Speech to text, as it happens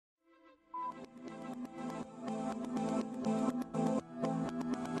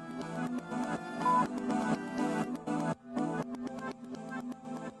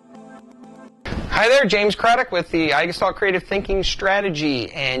Hi there, James Craddock with the iGestalt Creative Thinking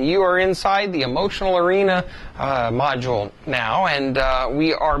Strategy, and you are inside the Emotional Arena module now, and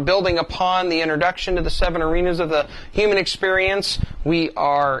we are building upon the introduction to the 7 arenas of the human experience. We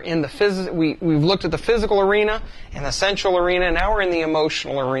are in the we've looked at the physical arena and the sensual arena, and now we're in the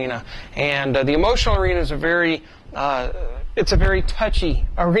emotional arena. And the emotional arena is it's a very touchy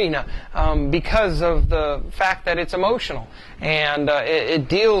arena because of the fact that it's emotional, and it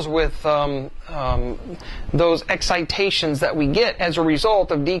deals with those excitations that we get as a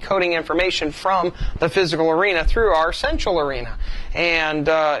result of decoding information from the physical arena through our sensual arena. And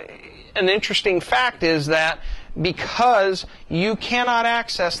an interesting fact is that because you cannot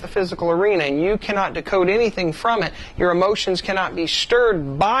access the physical arena and you cannot decode anything from it, your emotions cannot be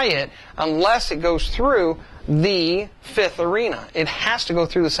stirred by it unless it goes through the 5th arena. It has to go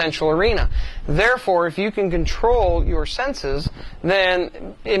through the sensual arena. Therefore, if you can control your senses,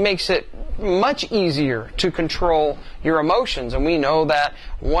 then it makes it much easier to control your emotions. And we know that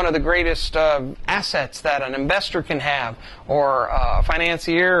one of the greatest assets that an investor can have, or a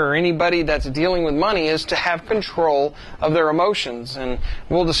financier, or anybody that's dealing with money, is to have control of their emotions. And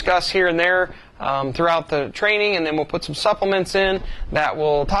we'll discuss here and there throughout the training, and then we'll put some supplements in that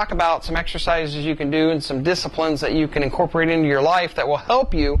will talk about some exercises you can do and some disciplines that you can incorporate into your life that will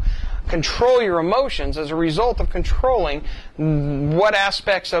help you control your emotions as a result of controlling what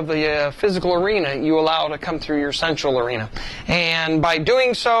aspects of the physical arena you allow to come through your sensual arena. And by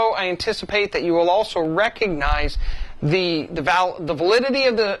doing so, I anticipate that you will also recognize the validity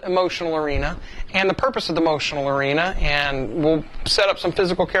of the emotional arena and the purpose of the emotional arena, and we'll set up some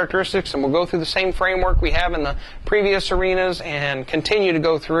physical characteristics, and we'll go through the same framework we have in the previous arenas and continue to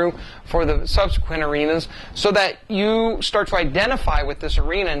go through for the subsequent arenas, so that you start to identify with this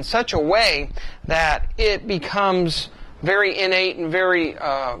arena in such a way that it becomes very innate and very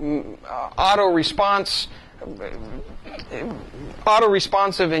auto-responsive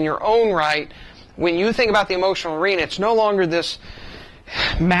in your own right. When you think about the emotional arena, it's no longer this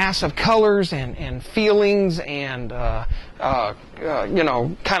mass of colors and feelings and kind of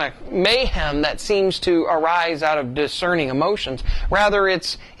mayhem that seems to arise out of discerning emotions. Rather,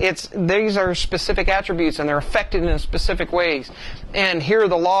 these are specific attributes, and they're affected in specific ways. And here are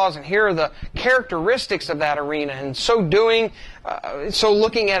the laws, and here are the characteristics of that arena. And so doing, so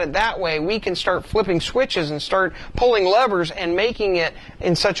looking at it that way, we can start flipping switches and start pulling levers and making it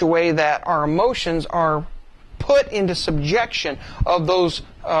in such a way that our emotions are put into subjection of those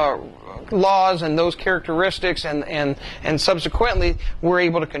laws and those characteristics, and subsequently we're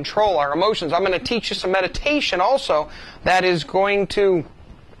able to control our emotions. I'm going to teach you some meditation also that is going to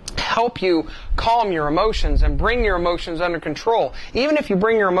help you calm your emotions and bring your emotions under control. Even if you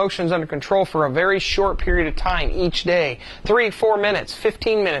bring your emotions under control for a very short period of time each day, 3, 4 minutes,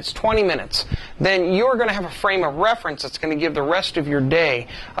 15 minutes, 20 minutes, then you're going to have a frame of reference that's going to give the rest of your day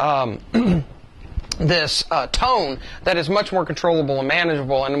this tone that is much more controllable and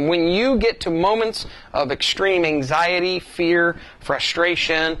manageable. And when you get to moments of extreme anxiety, fear,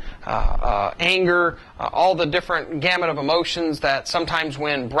 frustration, anger, all the different gamut of emotions that sometimes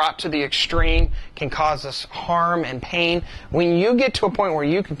when brought to the extreme can cause us harm and pain, when you get to a point where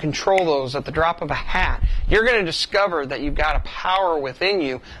you can control those at the drop of a hat, you're going to discover that you've got a power within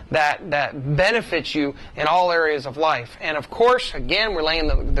you that benefits you in all areas of life. And of course, again, we're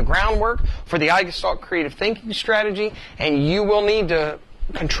laying the groundwork for the iGestalt Creative Thinking Strategy, and you will need to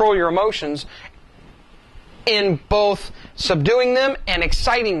control your emotions in both subduing them and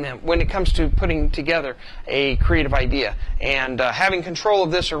exciting them when it comes to putting together a creative idea. And having control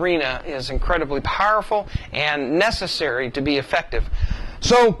of this arena is incredibly powerful and necessary to be effective.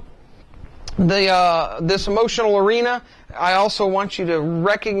 So this emotional arena, I also want you to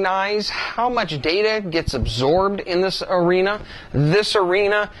recognize how much data gets absorbed in this arena. This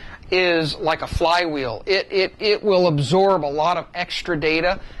arena is like a flywheel. It will absorb a lot of extra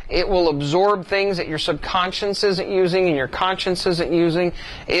data. It will absorb things that your subconscious isn't using and your conscience isn't using.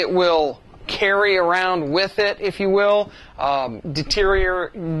 It will carry around with it, if you will,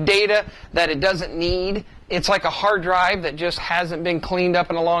 deteriorate data that it doesn't need. It's like a hard drive that just hasn't been cleaned up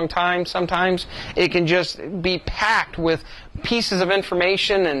in a long time. Sometimes it can just be packed with pieces of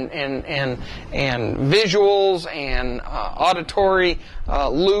information and visuals and auditory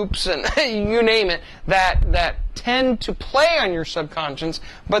loops and you name it that tend to play on your subconscious,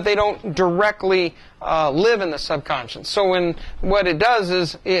 but they don't directly live in the subconscious. So what it does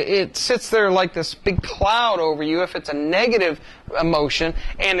is it sits there like this big cloud over you if it's a negative emotion,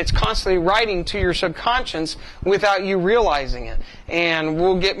 and it's constantly writing to your subconscious without you realizing it. and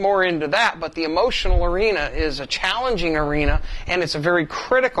we'll get more into that. But the emotional arena is a challenging arena, and it's a very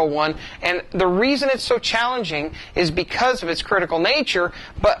critical one. And the reason it's so challenging is because of its critical nature,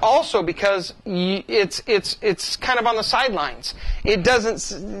 but also because it's kind of on the sidelines.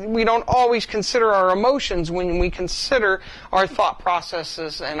 We don't always consider our emotions when we consider our thought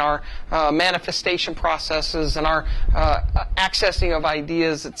processes and our manifestation processes and our accessing of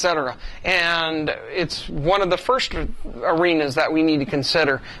ideas, etc. And it's one of the first arenas that we need to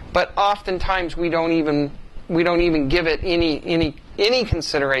consider. But oftentimes we don't even give it any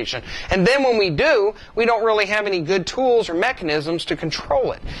consideration. And then when we do, we don't really have any good tools or mechanisms to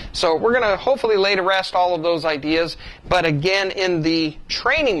control it. So we're going to hopefully lay to rest all of those ideas. But again, in the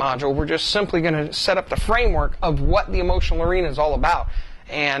training module, we're just simply going to set up the framework of what the emotional arena is all about.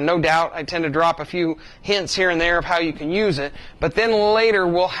 And no doubt, I tend to drop a few hints here and there of how you can use it. But then later,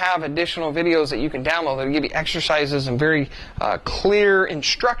 we'll have additional videos that you can download that will give you exercises and very clear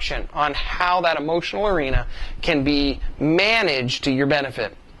instruction on how that emotional arena can be managed to your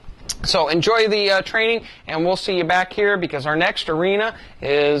benefit. So enjoy the training, and we'll see you back here because our next arena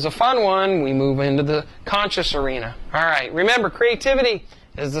is a fun one. We move into the conscious arena. All right, remember, creativity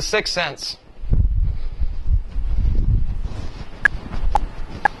is the sixth sense.